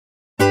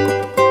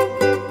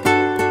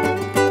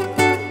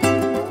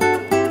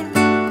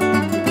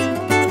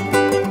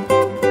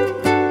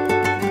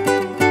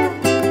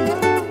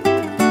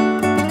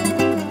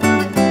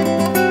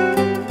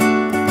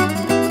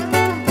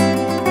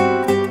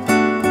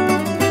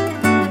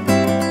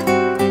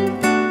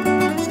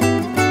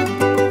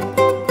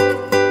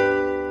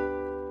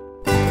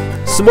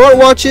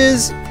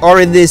Smartwatches are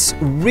in this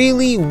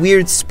really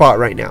weird spot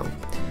right now.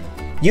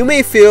 You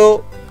may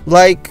feel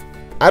like,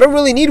 I don't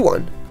really need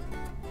one.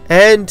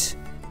 And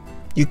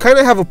you kind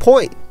of have a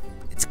point.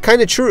 It's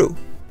kind of true.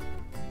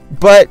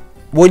 But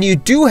when you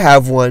do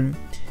have one,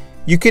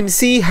 you can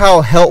see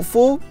how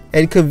helpful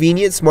and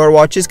convenient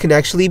smartwatches can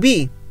actually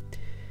be.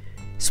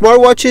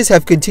 Smartwatches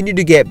have continued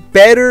to get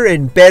better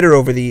and better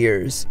over the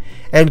years,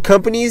 and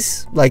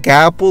companies like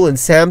Apple and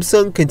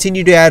Samsung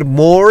continue to add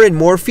more and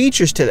more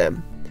features to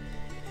them.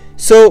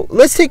 So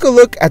let's take a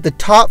look at the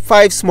top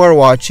 5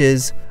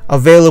 smartwatches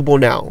available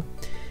now.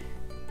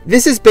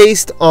 This is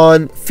based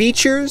on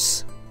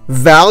features,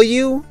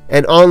 value,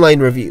 and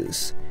online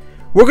reviews.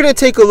 We're going to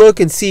take a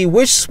look and see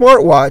which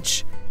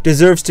smartwatch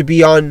deserves to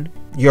be on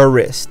your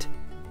wrist.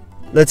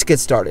 Let's get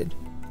started.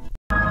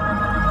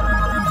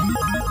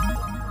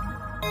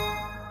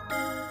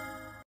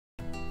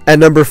 At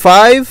number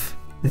 5,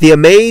 the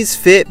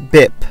Amazfit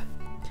Bip.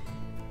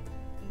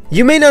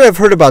 You may not have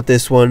heard about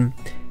this one,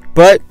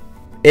 but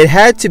it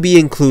had to be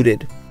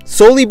included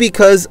solely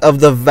because of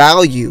the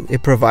value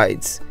it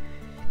provides.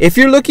 If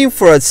you're looking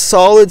for a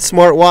solid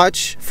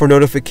smartwatch for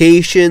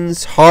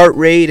notifications, heart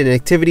rate, and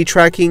activity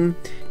tracking,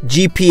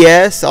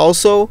 GPS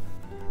also,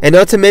 and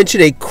not to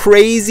mention a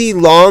crazy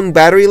long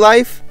battery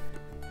life,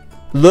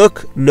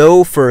 look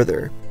no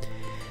further.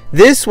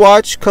 This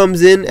watch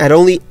comes in at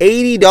only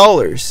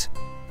 $80,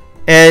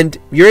 and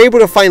you're able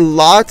to find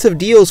lots of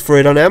deals for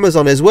it on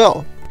Amazon as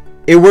well.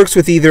 It works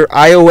with either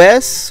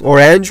iOS or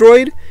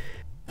Android,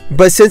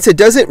 but since it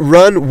doesn't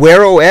run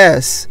Wear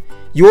OS,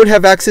 you won't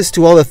have access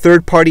to all the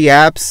third-party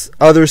apps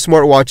other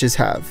smartwatches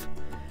have.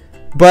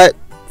 But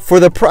for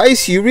the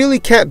price, you really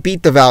can't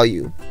beat the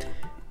value.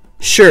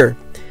 Sure,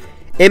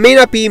 it may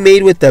not be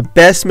made with the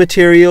best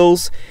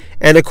materials,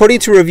 and according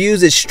to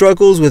reviews, it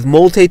struggles with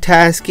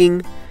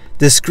multitasking.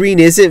 The screen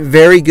isn't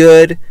very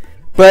good,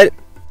 but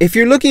if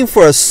you're looking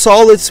for a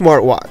solid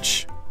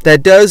smartwatch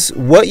that does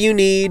what you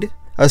need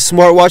a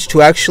smartwatch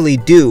to actually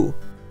do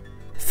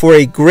for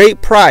a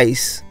great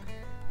price,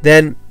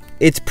 then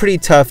it's pretty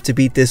tough to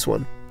beat this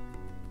one.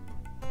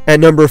 At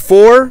number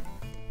 4,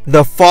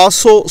 the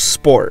Fossil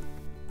Sport.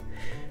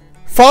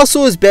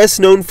 Fossil is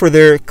best known for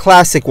their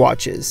classic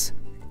watches,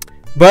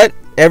 but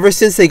ever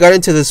since they got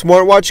into the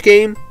smartwatch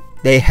game,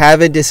 they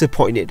haven't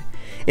disappointed.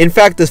 In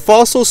fact, the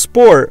Fossil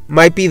Sport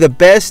might be the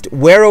best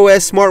Wear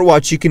OS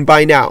smartwatch you can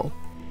buy now.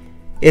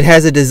 It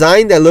has a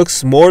design that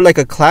looks more like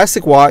a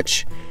classic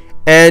watch,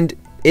 and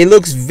it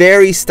looks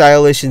very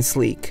stylish and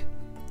sleek.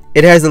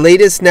 It has the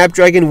latest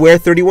Snapdragon Wear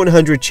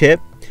 3100 chip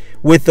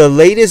with the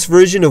latest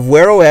version of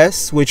Wear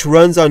OS, which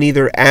runs on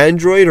either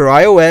Android or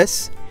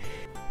iOS.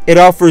 It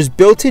offers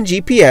built-in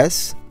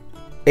GPS,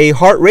 a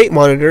heart rate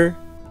monitor,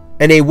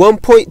 and a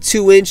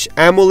 1.2-inch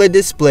AMOLED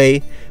display,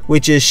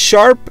 which is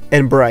sharp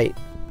and bright.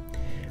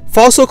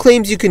 Fossil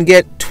claims you can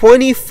get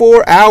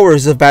 24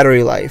 hours of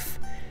battery life,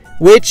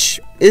 which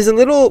is a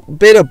little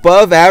bit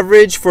above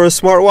average for a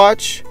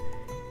smartwatch.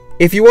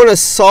 If you want a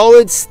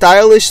solid,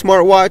 stylish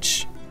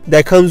smartwatch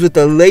that comes with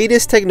the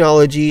latest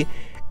technology,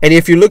 and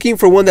if you're looking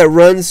for one that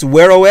runs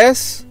Wear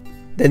OS,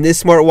 then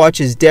this smartwatch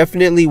is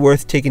definitely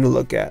worth taking a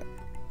look at.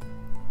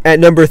 At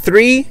number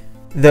 3,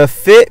 the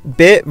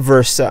Fitbit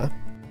Versa.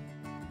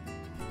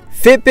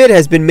 Fitbit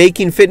has been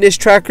making fitness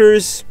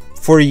trackers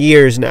for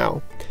years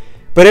now,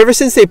 but ever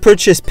since they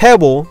purchased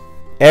Pebble,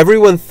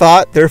 everyone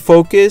thought their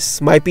focus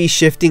might be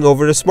shifting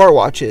over to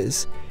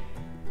smartwatches.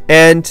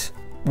 And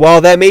while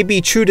that may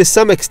be true to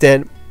some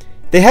extent,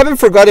 they haven't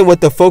forgotten what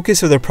the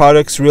focus of their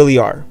products really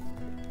are: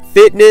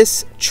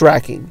 fitness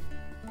tracking.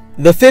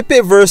 The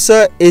Fitbit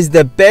Versa is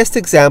the best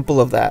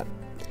example of that.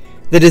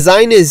 The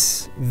design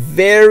is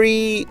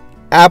very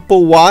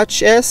Apple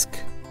Watch-esque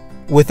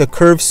with a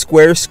curved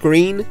square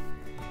screen.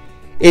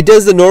 It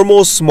does the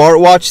normal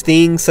smartwatch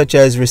things such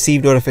as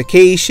receive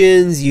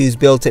notifications, use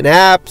built-in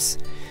apps,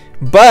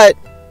 but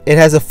it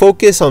has a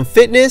focus on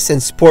fitness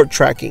and sport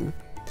tracking.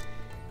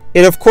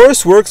 It of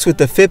course works with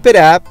the Fitbit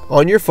app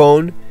on your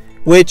phone,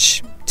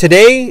 which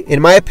today,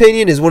 in my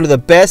opinion, is one of the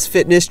best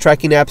fitness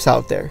tracking apps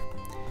out there.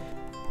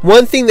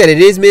 One thing that it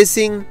is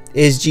missing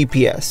is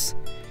GPS,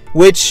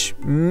 which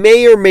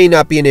may or may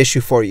not be an issue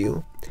for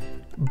you.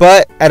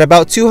 But at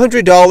about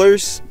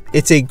 $200,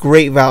 it's a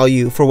great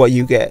value for what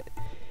you get.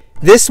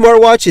 This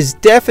smartwatch is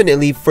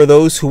definitely for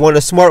those who want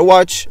a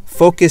smartwatch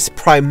focused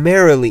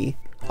primarily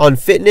on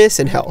fitness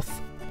and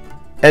health.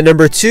 At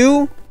number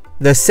 2,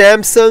 the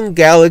Samsung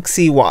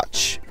Galaxy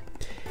Watch.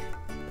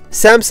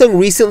 Samsung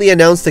recently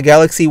announced the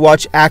Galaxy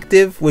Watch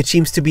Active, which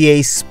seems to be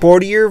a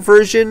sportier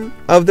version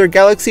of their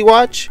Galaxy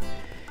Watch.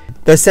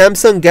 The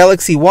Samsung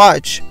Galaxy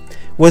Watch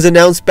was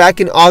announced back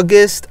in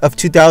August of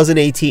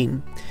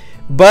 2018,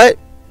 but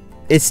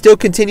it still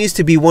continues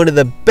to be one of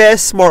the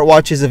best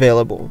smartwatches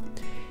available.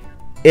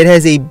 It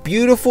has a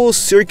beautiful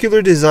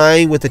circular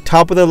design with the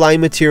top of the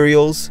line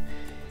materials.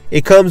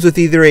 It comes with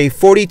either a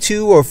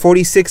 42 or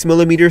 46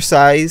 millimeter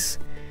size,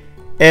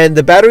 and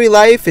the battery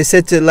life is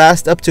said to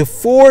last up to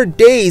 4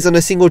 days on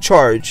a single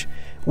charge,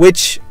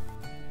 which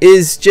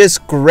is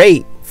just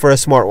great for a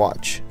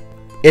smartwatch.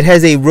 It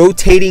has a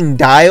rotating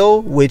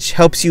dial which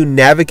helps you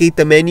navigate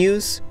the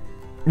menus.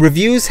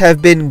 Reviews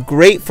have been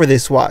great for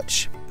this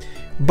watch,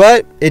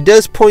 but it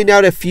does point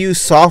out a few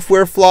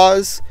software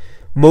flaws,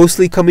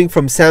 mostly coming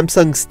from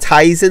Samsung's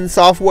Tizen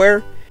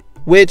software,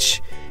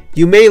 which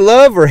you may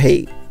love or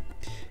hate.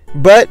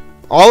 But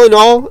all in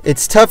all,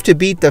 it's tough to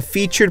beat the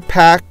featured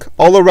pack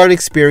all-around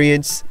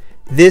experience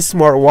this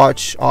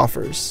smartwatch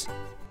offers.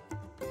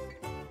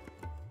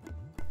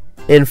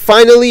 And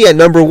finally, at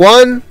number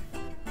 1,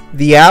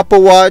 the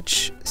Apple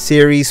Watch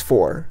Series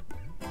 4.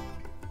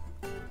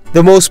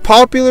 The most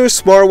popular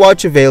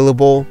smartwatch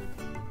available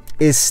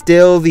is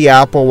still the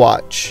Apple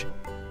Watch.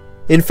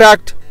 In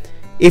fact,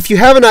 if you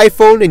have an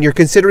iPhone and you're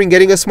considering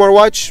getting a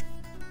smartwatch,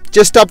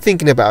 just stop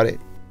thinking about it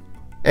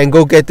and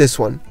go get this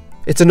one.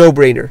 It's a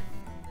no-brainer.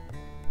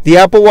 The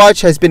Apple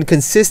Watch has been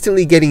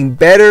consistently getting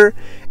better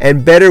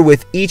and better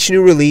with each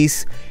new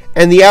release,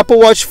 and the Apple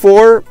Watch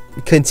 4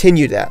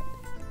 continued that.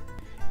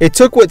 It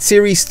took what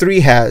Series 3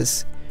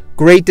 has,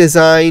 great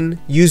design,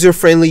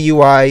 user-friendly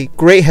UI,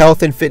 great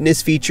health and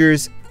fitness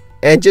features,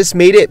 and just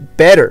made it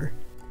better.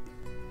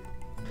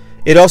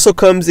 It also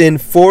comes in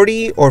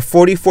 40 or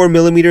 44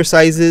 millimeter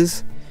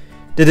sizes.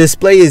 The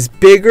display is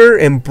bigger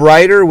and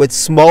brighter with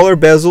smaller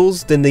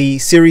bezels than the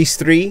Series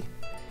 3.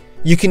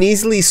 You can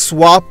easily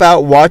swap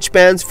out watch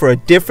bands for a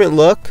different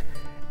look,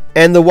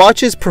 and the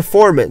watch's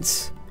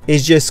performance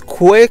is just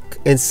quick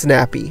and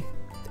snappy.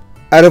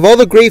 Out of all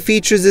the great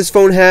features this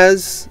phone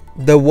has,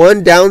 the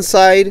one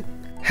downside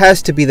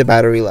has to be the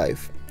battery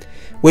life,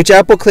 which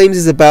Apple claims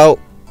is about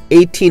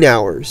 18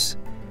 hours.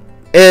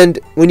 And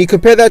when you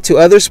compare that to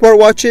other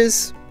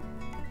smartwatches,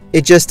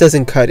 it just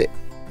doesn't cut it.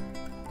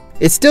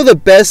 It's still the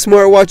best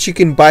smartwatch you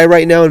can buy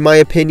right now in my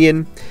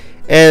opinion,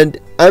 and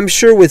I'm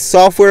sure with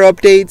software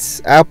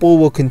updates, Apple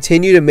will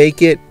continue to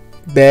make it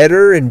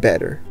better and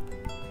better.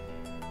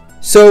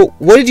 So,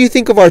 what did you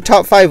think of our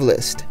top 5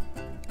 list?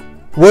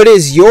 What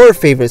is your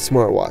favorite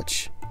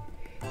smartwatch?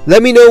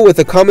 Let me know with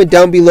a comment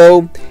down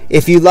below.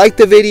 If you liked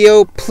the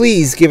video,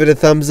 please give it a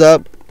thumbs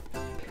up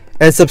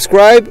and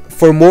subscribe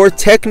for more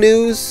tech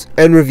news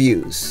and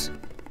reviews.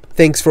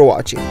 Thanks for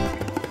watching.